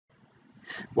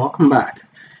Welcome back.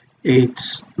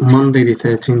 It's Monday, the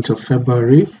 13th of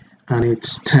February, and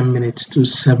it's 10 minutes to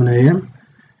 7 a.m.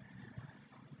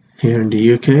 here in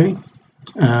the UK.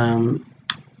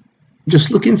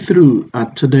 Just looking through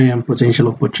at today and potential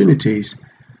opportunities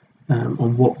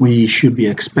on what we should be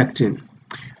expecting.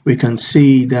 We can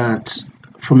see that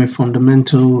from a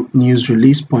fundamental news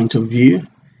release point of view,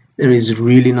 there is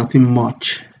really nothing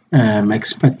much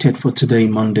expected for today,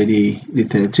 Monday, the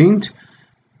 13th.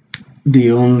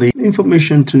 The only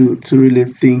information to really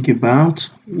think about,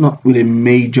 not with a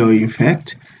major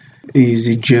effect, is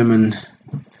the German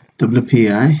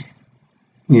WPI,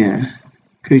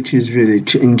 which is really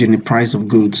changing the price of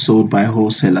goods sold by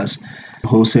wholesalers.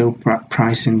 Wholesale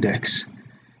price index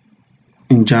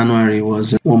in January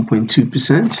was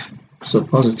 1.2%, so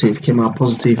positive, came out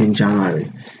positive in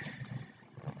January.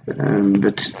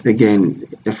 But again,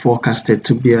 they're forecasted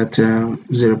to be at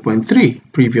 0.3.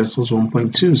 Previous was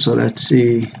 1.2. So let's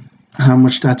see how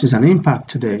much that is an impact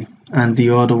today. And the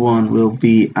other one will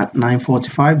be at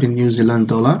 9.45, the New Zealand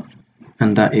dollar,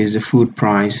 and that is the food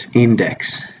price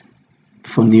index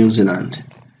for New Zealand.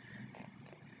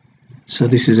 So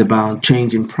this is about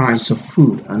change in price of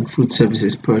food and food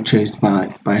services purchased by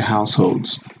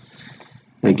households.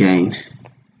 Again,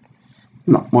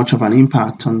 not much of an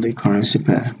impact on the currency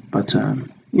pair, but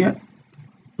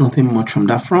nothing much from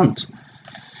that front.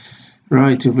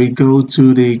 Right, if we go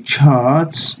to the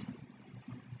charts,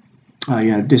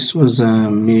 this was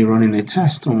me running a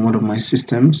test on one of my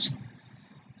systems,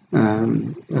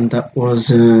 and that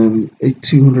was a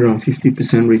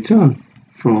 250% return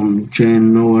from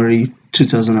January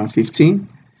 2015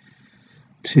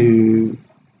 to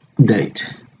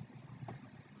date.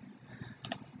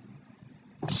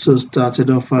 So started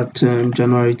off at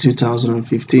January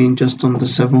 2015, just under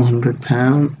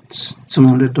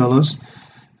 $700,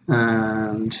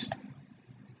 and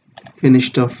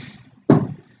finished off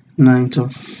 9th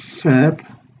of Feb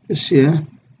this year,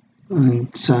 and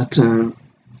it's at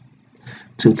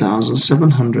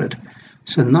 2,700.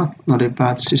 So not a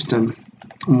bad system.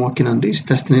 I'm working on this,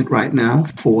 testing it right now,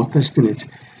 testing it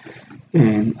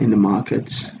in the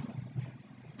markets.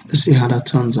 Let's see how that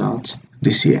turns out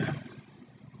this year.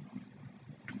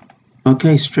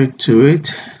 Okay, straight to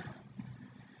it.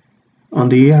 On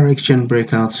the ER exchange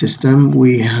breakout system,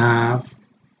 we have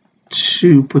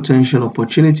two potential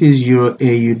opportunities, Euro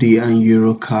AUD and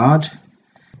Euro CAD.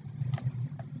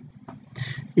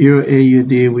 Euro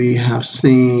AUD, we have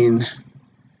seen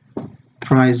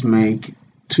price make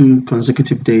 2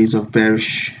 consecutive days of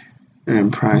bearish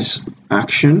price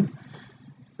action,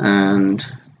 and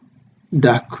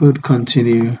that could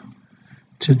continue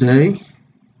today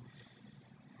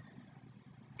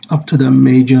up to the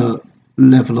major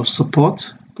level of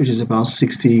support, which is about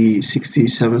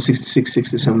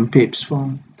 67 pips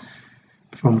from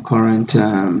current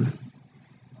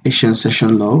Asian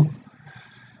session low,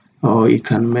 or you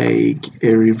can make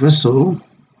a reversal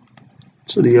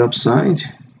to the upside,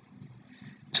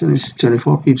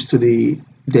 24 pips to the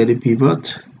daily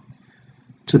pivot,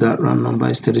 to that round number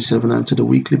is 37, and to the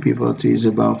weekly pivot is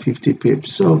about 50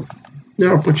 pips. So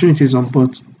there are opportunities on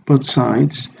both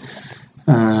sides.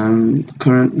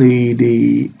 Currently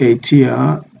the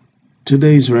ATR,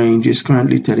 today's range is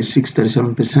currently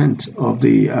 37% of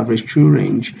the average true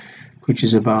range, which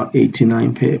is about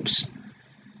 89 pips.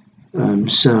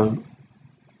 Let's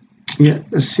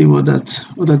see what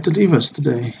that delivers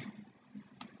today.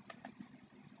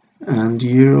 And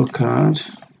EuroCAD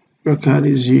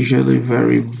is usually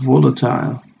very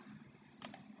volatile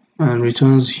and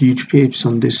returns huge pips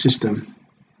on this system.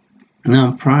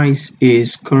 Now price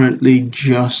is currently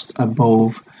just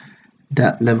above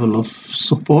that level of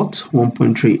support,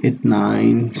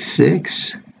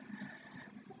 1.3896,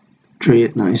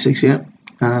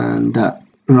 and that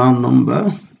round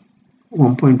number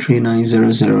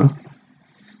 1.3900.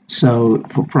 So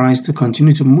for price to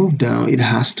continue to move down, it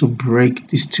has to break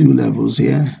these two levels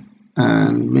here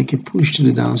and make a push to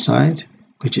the downside,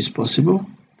 which is possible.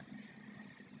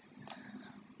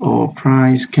 Or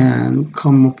price can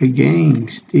come up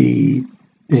against the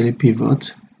daily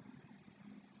pivot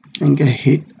and get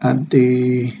hit at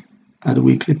the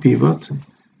weekly pivot.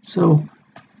 So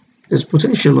there's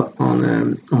potential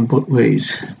on both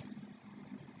ways.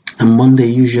 And Monday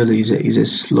usually is a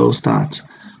slow start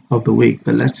of the week,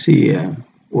 but let's see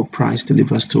what price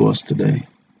delivers to us today.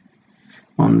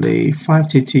 On the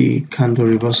 5TT candle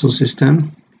reversal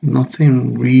system,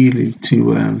 nothing really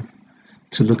to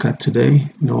look at today.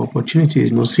 No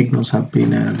opportunities, no signals have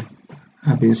been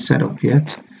set up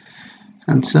yet,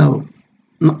 and so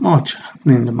not much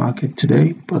happening in the market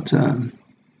today. But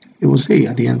we will see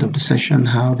at the end of the session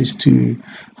how the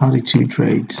two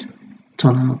trades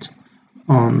turn out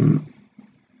on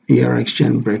ERX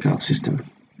Gen breakout system.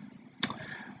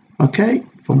 Okay,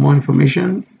 for more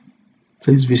information,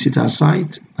 please visit our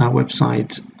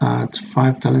website at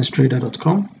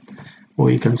 5talentstrader.com,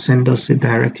 or you can send us a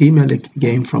direct email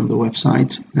again from the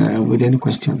website with any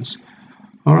questions.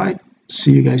 All right,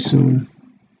 see you guys soon.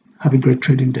 Have a great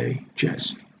trading day.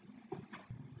 Cheers.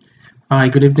 Hi,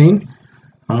 good evening,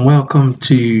 and welcome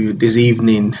to this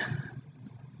evening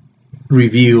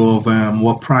review of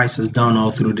what price has done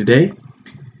all through the day.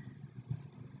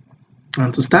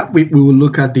 And to start with, we will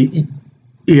look at the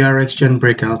ERX Gen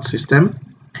breakout system.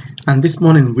 And this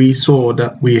morning we saw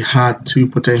that we had two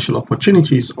potential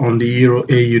opportunities on the Euro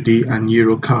AUD and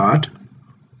Euro CAD.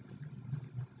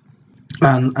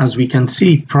 And as we can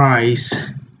see, price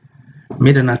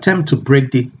made an attempt to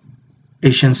break the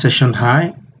Asian session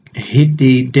high, hit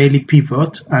the daily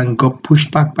pivot and got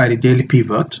pushed back by the daily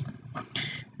pivot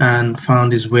and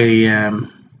found his way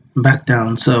back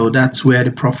down. So that's where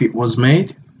the profit was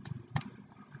made.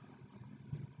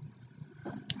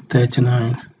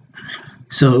 39.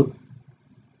 So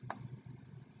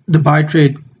the buy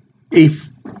trade, if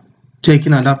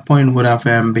taken at that point, would have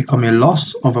become a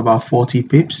loss of about 40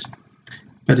 pips,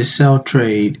 but the sell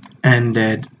trade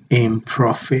ended in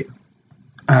profit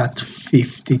at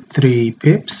 53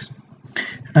 pips.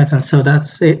 Right, and so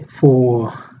that's it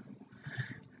for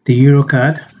the Euro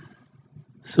CAD.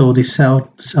 So the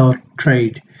sell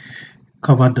trade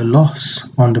covered the loss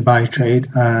on the buy trade,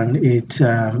 and it's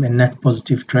a net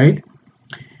positive trade.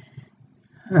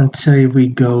 And so if we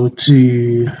go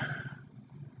to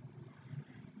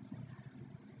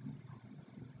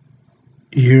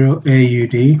Euro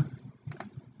AUD,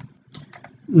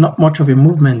 not much of a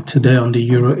movement today on the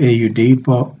Euro AUD,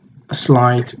 but a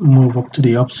slight move up to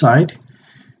the upside.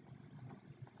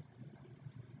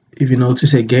 If you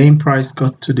notice again, price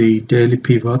got to the daily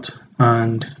pivot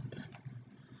and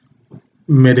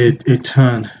made it a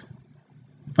turn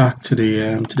back to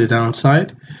the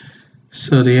downside.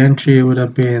 So the entry would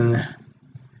have been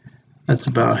at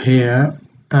about here,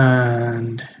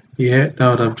 and yeah, that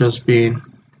would have just been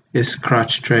a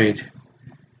scratch trade,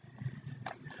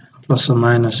 plus or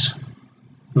minus.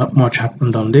 Not much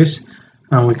happened on this,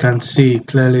 and we can see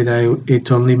clearly that it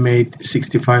only made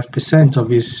 65%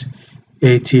 of its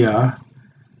ATR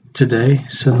today,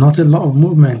 so not a lot of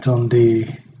movement on the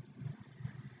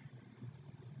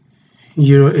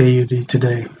Euro AUD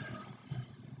today.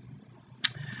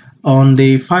 On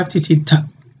the 5TT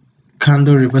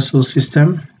candle reversal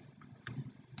system,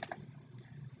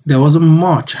 there wasn't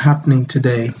much happening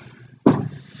today,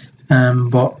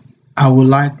 but I would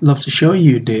love to show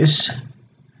you this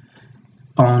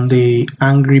on the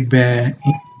Angry Bear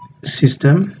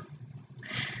system,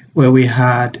 where we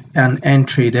had an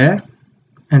entry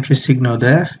signal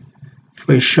there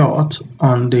for a short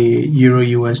on the Euro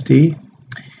USD,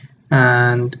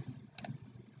 and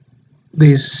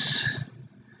this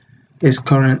is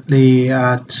currently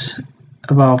at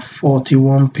about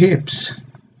 41 pips.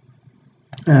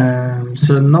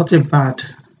 So not a bad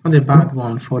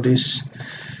one for this.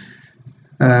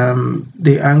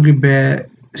 The Angry Bear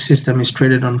system is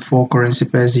traded on 4 currency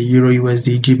pairs: the Euro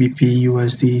USD, GBP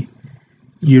USD,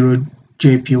 Euro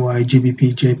JPY,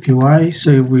 GBP JPY.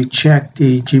 So if we check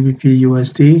the GBP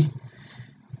USD,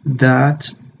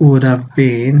 that would have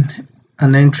been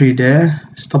an entry there.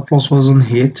 Stop loss wasn't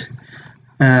hit.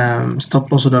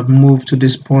 Stop loss would have moved to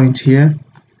this point here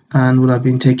and would have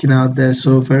been taken out there.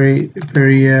 So very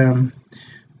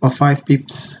about 5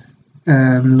 pips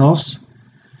loss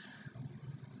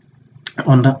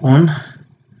on that one.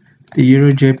 The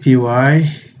Euro JPY,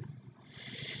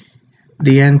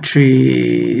 the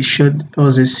entry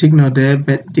was a signal there,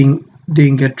 but didn't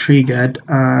get triggered,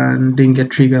 and didn't get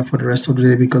triggered for the rest of the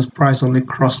day because price only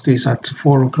crossed this at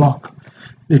 4 o'clock.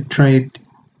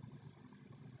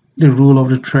 The rule of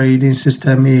the trading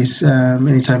system is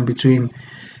anytime between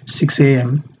 6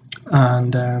 a.m.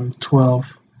 and 12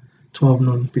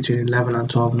 noon, between 11 and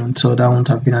 12 noon. So that won't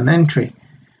have been an entry.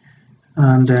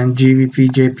 And then GBP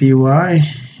JPY,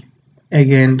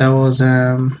 again, that was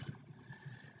a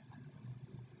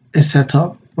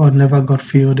setup, but never got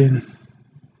filled in.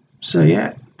 So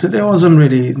yeah, today wasn't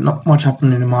really not much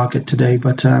happening in the market today,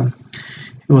 but it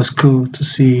was cool to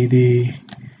see the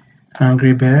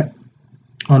Angry Bear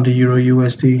on the Euro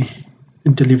USD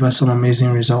deliver some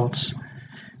amazing results,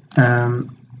 and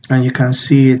you can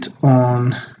see it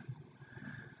on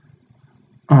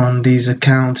this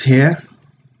account here.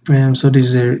 So this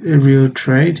is a real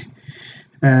trade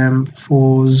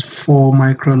for 4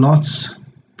 micro lots,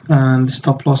 and the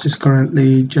stop loss is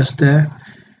currently just there.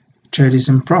 trade is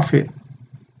in profit.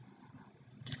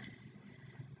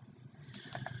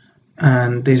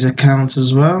 And these accounts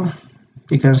as well,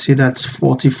 you can see that's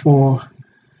 44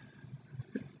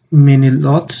 mini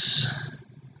lots.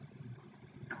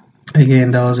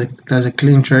 Again, that's a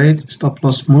clean trade. Stop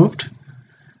loss moved,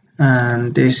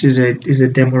 and this is a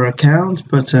demo account,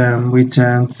 but with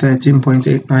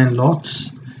 13.89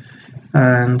 lots,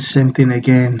 and same thing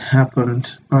again happened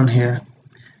on here.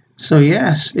 So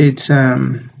yes, it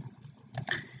turned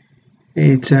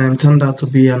out to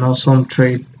be an awesome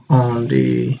trade on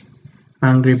the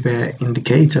Angry Bear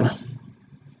indicator.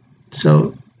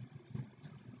 So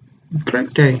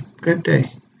great day.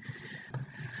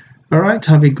 All right,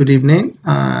 have a good evening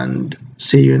and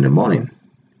see you in the morning.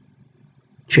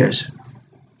 Cheers.